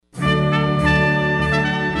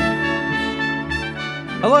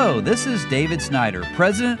Hello, this is David Snyder,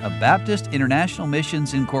 President of Baptist International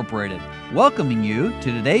Missions Incorporated, welcoming you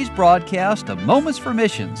to today's broadcast of Moments for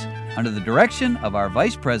Missions under the direction of our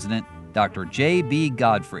Vice President, Dr. J.B.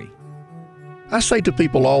 Godfrey. I say to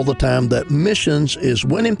people all the time that missions is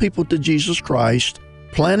winning people to Jesus Christ,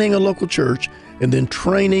 planning a local church, and then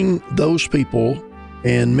training those people,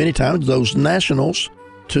 and many times those nationals,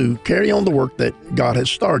 to carry on the work that God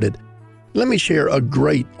has started. Let me share a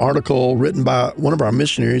great article written by one of our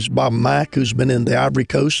missionaries, Bob Mack, who's been in the Ivory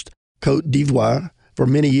Coast, Côte d'Ivoire, for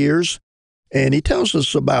many years. And he tells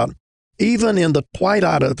us about, even in the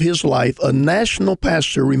twilight of his life, a national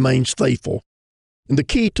pastor remains faithful. And the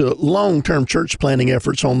key to long-term church planting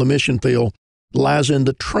efforts on the mission field lies in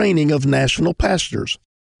the training of national pastors.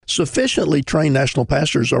 Sufficiently trained national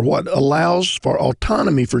pastors are what allows for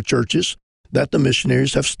autonomy for churches that the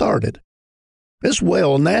missionaries have started. As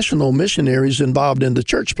well, national missionaries involved in the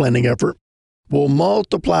church planting effort will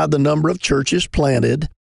multiply the number of churches planted,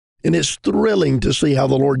 and it's thrilling to see how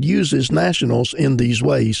the Lord uses nationals in these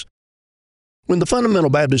ways. When the Fundamental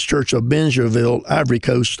Baptist Church of Bingerville, Ivory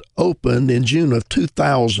Coast, opened in June of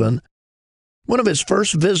 2000, one of its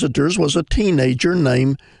first visitors was a teenager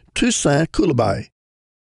named Toussaint Coulibaly.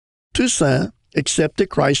 Toussaint accepted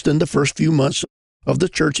Christ in the first few months of the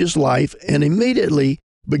church's life and immediately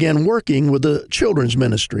began working with the children's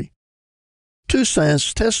ministry.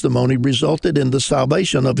 Toussaint's testimony resulted in the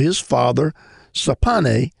salvation of his father,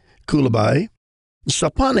 Sapane Coulibaly.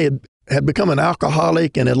 Sapane had become an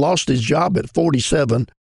alcoholic and had lost his job at 47,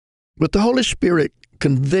 but the Holy Spirit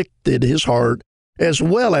convicted his heart, as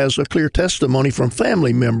well as a clear testimony from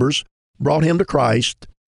family members brought him to Christ.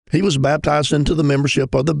 He was baptized into the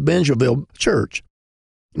membership of the Bingerville Church.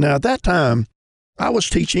 Now, at that time, I was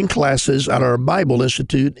teaching classes at our Bible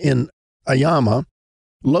Institute in Ayama,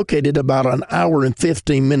 located about an hour and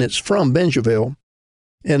 15 minutes from Bingerville,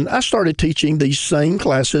 and I started teaching these same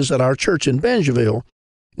classes at our church in Bingerville.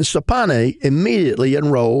 And Sapane immediately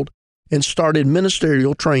enrolled and started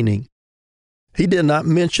ministerial training. He did not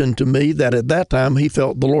mention to me that at that time he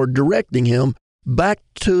felt the Lord directing him back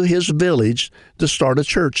to his village to start a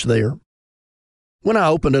church there. When I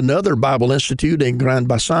opened another Bible Institute in Grand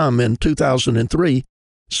Bassam in 2003,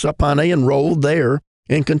 Sapane enrolled there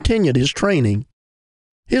and continued his training.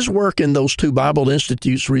 His work in those two Bible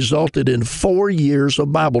Institutes resulted in 4 years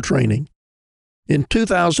of Bible training. In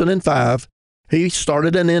 2005, he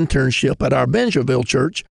started an internship at our Bingerville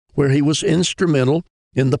church, where he was instrumental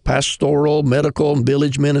in the pastoral, medical, and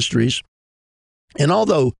village ministries. And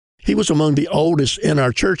although he was among the oldest in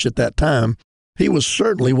our church at that time, he was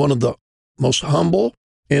certainly one of the most humble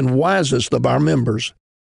and wisest of our members.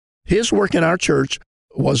 His work in our church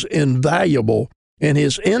was invaluable, and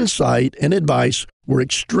his insight and advice were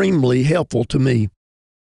extremely helpful to me.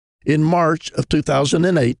 In March of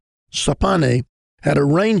 2008, Sapane had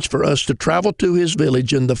arranged for us to travel to his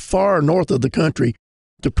village in the far north of the country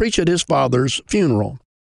to preach at his father's funeral.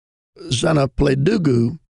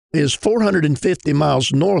 Zanapledougou is 450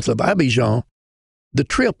 miles north of Abidjan. The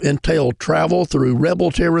trip entailed travel through rebel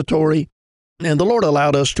territory, and the Lord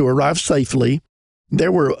allowed us to arrive safely.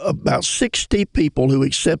 There were about 60 people who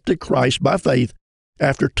accepted Christ by faith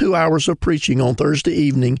after 2 hours of preaching on Thursday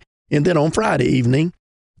evening, and then on Friday evening,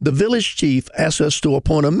 the village chief asked us to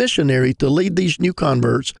appoint a missionary to lead these new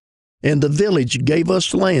converts, and the village gave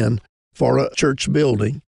us land for a church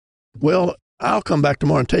building. Well, I'll come back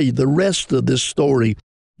tomorrow and tell you the rest of this story,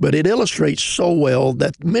 but it illustrates so well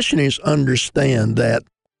that missionaries understand that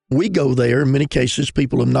we go there, in many cases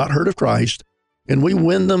people have not heard of Christ, and we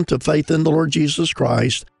win them to faith in the Lord Jesus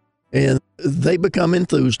Christ, and they become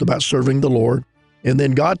enthused about serving the Lord, and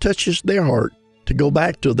then God touches their heart to go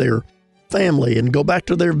back to their family and go back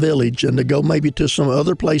to their village and to go maybe to some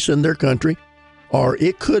other place in their country, or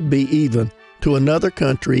it could be even to another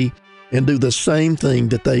country and do the same thing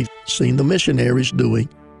that they've seen the missionaries doing.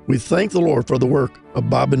 We thank the Lord for the work of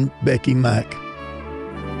Bob and Becky Mack.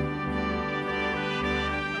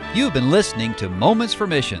 You've been listening to Moments for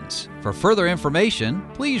Missions. For further information,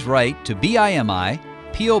 please write to BIMI,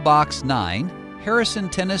 P.O. Box 9, Harrison,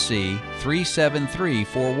 Tennessee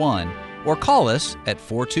 37341, or call us at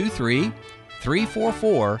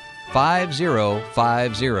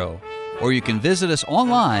 423-344-5050. Or you can visit us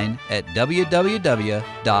online at www.bimi.org.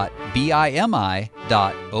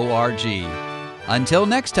 Until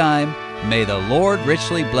next time, may the Lord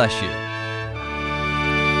richly bless you.